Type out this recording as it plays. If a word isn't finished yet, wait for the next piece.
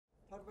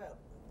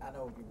I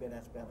know you've been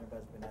asked about,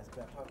 everybody's been asked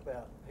about. Talk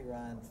about P.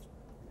 Ryan's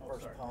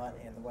first punt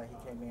and the way he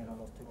came in on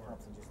those 2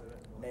 punts and just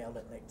nailed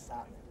it, the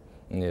excitement.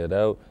 Yeah,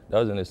 that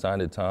was an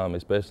exciting time,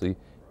 especially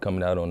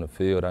coming out on the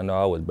field. I know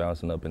I was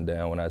bouncing up and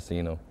down when I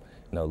seen him,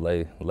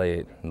 lay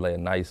a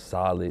nice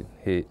solid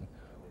hit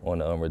on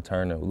the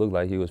returner. It looked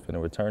like he was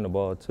finna return the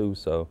ball too.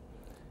 So,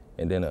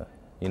 and then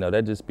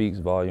that just speaks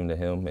volume to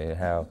him and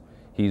how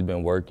he's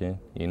been working.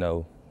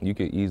 You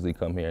could easily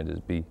come here and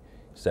just be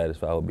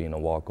satisfied with being a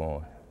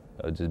walk-on,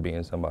 just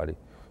being somebody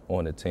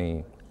on the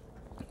team.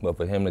 But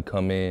for him to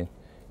come in,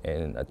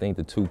 and I think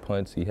the 2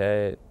 punts he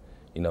had,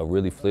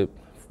 really flipped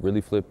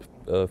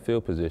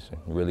field position.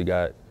 Really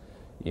got,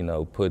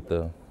 put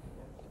the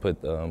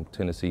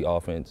Tennessee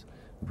offense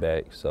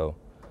back. So,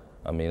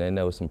 I mean, and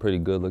there was some pretty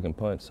good-looking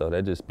punts. So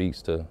that just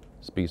speaks to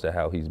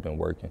how he's been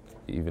working,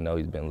 even though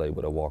he's been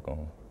labeled a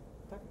walk-on.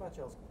 Talk about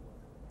y'all's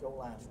goal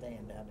line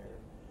stand down there.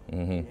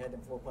 Mm-hmm. You had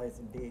them 4 plays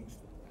and Diggs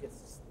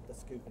gets the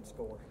scoop and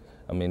score.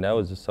 I mean, that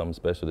was just something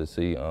special to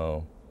see.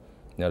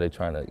 They're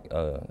trying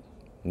to,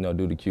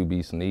 do the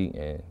QB sneak,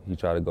 and he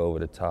tried to go over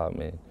the top,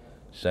 and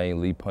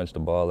Shane Lee punched the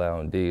ball out,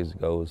 and Diggs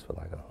goes for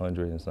like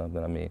 100 and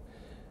something. I mean,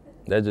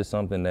 that's just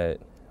something that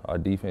our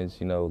defense,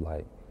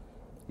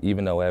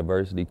 even though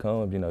adversity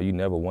comes, you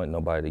never want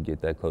nobody to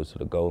get that close to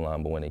the goal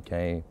line. But when it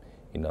came,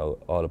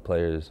 all the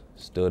players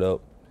stood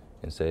up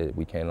and said,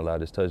 we can't allow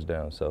this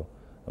touchdown. So,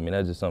 I mean,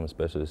 that's just something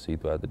special to see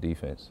throughout the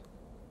defense.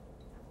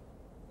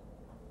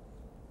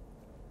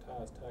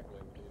 Ty's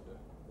tackling, you need to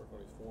work on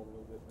his form a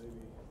little bit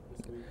maybe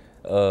this week.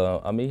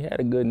 I mean, he had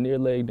a good near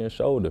leg near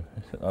shoulder.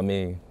 I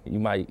mean, you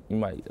might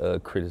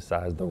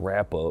criticize the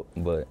wrap up,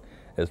 but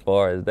as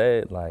far as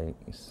that, like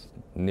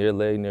near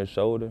leg, near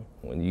shoulder,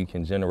 when you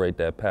can generate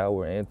that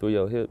power and through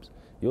your hips,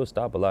 you'll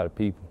stop a lot of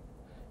people.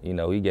 He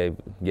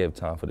gave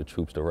time for the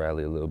troops to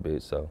rally a little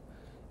bit, so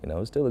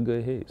it's still a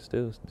good hit,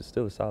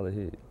 still a solid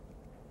hit.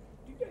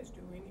 Do you guys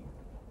do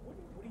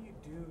what do you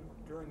do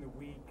during the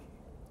week?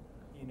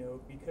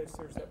 Because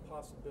there's that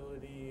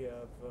possibility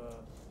of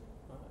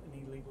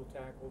an illegal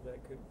tackle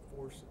that could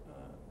force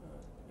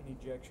an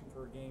ejection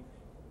for a game.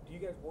 Do you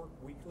guys work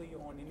weekly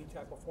on any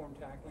type of form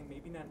tackling?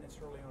 Maybe not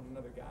necessarily on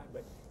another guy,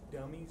 but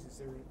dummies. Is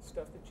there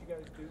stuff that you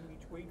guys do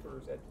each week, or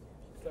is that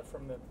stuff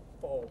from the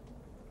fall?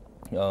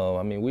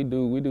 I mean, we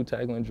do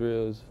tackling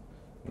drills.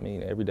 I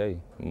mean, every day,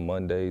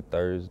 Monday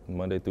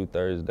through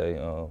Thursday.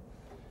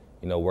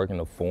 Working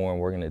the form,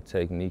 working the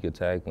technique of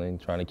tackling,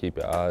 trying to keep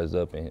your eyes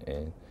up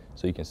and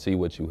so you can see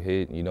what you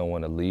hit. You don't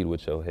want to lead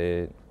with your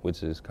head,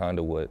 which is kind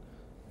of what,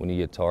 when you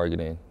get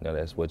targeting,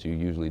 that's what you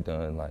usually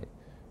done. Like,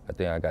 I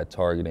think I got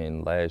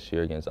targeting last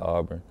year against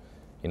Auburn.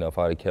 If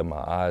I'd have kept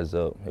my eyes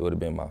up, it would have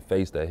been my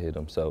face that hit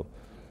him. So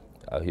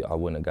I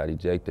wouldn't have got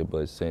ejected.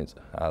 But since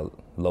I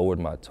lowered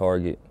my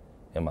target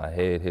and my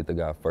head hit the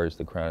guy first,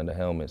 the crown of the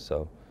helmet.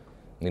 So,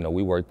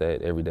 we work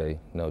that every day,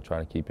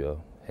 trying to keep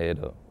your head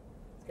up.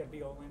 It's got to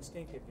be all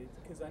instinctive,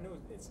 because I know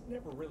it's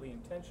never really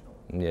intentional.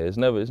 Yeah, it's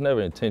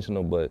never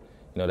intentional, but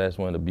that's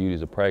one of the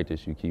beauties of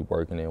practice. You keep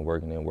working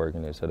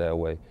it, so that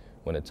way,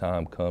 when the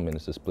time comes and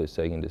it's a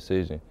split-second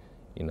decision,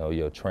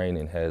 your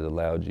training has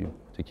allowed you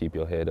to keep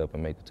your head up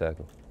and make the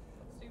tackle.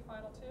 Let's do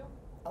final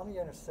 2. On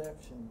the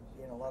interception,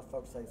 a lot of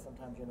folks say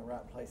sometimes you're in the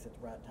right place at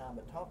the right time,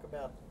 but talk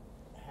about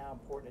how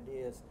important it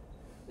is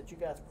that you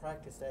guys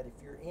practice that if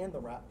you're in the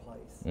right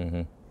place.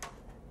 Mm-hmm.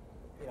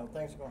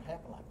 Things are going to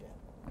happen like that.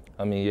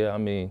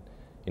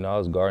 I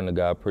was guarding the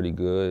guy pretty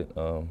good.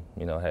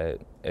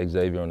 Had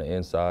Xavier on the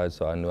inside,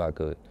 so I knew I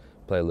could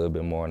play a little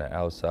bit more on the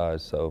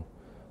outside. So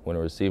when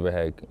the receiver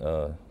had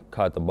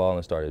caught the ball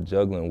and started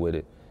juggling with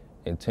it,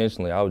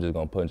 intentionally I was just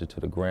going to punch it to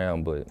the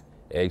ground, but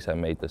X had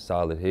made the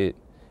solid hit.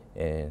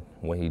 And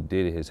when he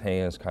did it, his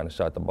hands kind of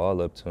shot the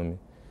ball up to me.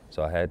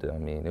 So I had to,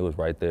 it was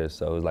right there,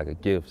 so it was like a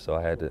gift. So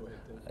I had to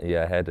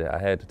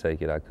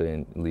take it. I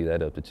couldn't leave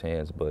that up to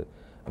chance. But,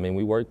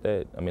 we work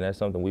that. That's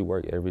something we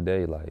work every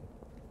day, like,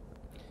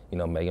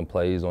 making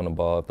plays on the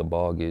ball. If the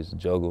ball gets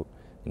juggled,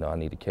 I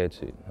need to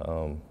catch it.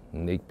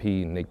 Nick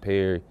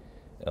Perry,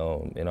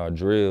 in our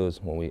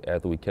drills,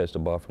 after we catch the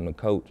ball from the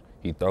coach,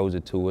 he throws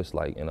it to us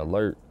like an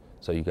alert.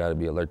 So you got to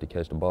be alert to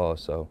catch the ball.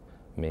 So,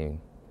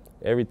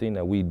 everything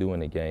that we do in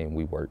the game,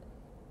 we work.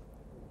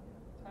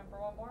 Time for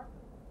one more.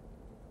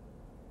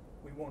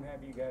 We won't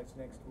have you guys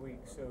next week,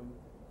 so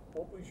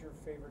what was your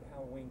favorite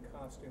Halloween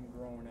costume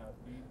growing up?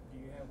 Do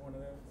you have one of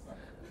those?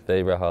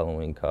 Favorite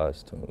Halloween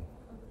costume?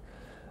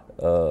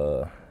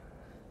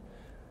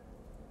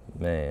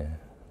 Man,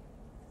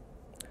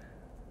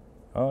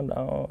 I don't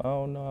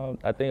know.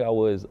 I think I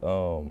was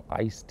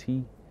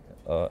Ice-T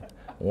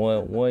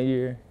one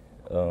year.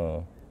 I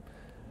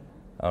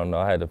don't know.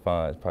 I had to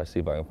probably see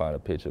if I can find a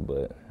picture,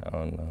 but I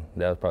don't know.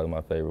 That was probably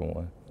my favorite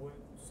one.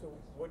 So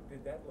what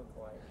did that look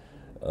like?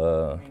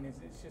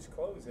 It's just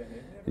clothes in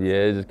it, isn't it? Yeah,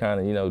 it's just kind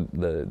of,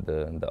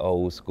 the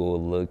old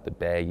school look, the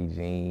baggy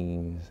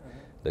jeans,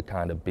 the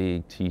kind of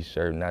big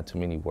T-shirt, not too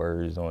many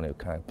words on it,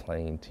 kind of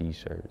plain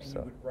T-shirt. And so.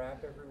 you would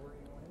rap everywhere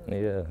you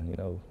went?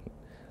 Yeah,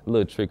 a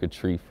little trick or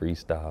treat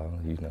freestyle,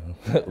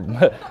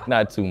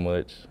 not too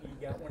much.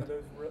 You got one of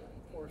those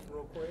for course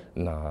real quick?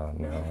 Nah,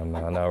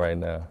 not right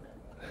now.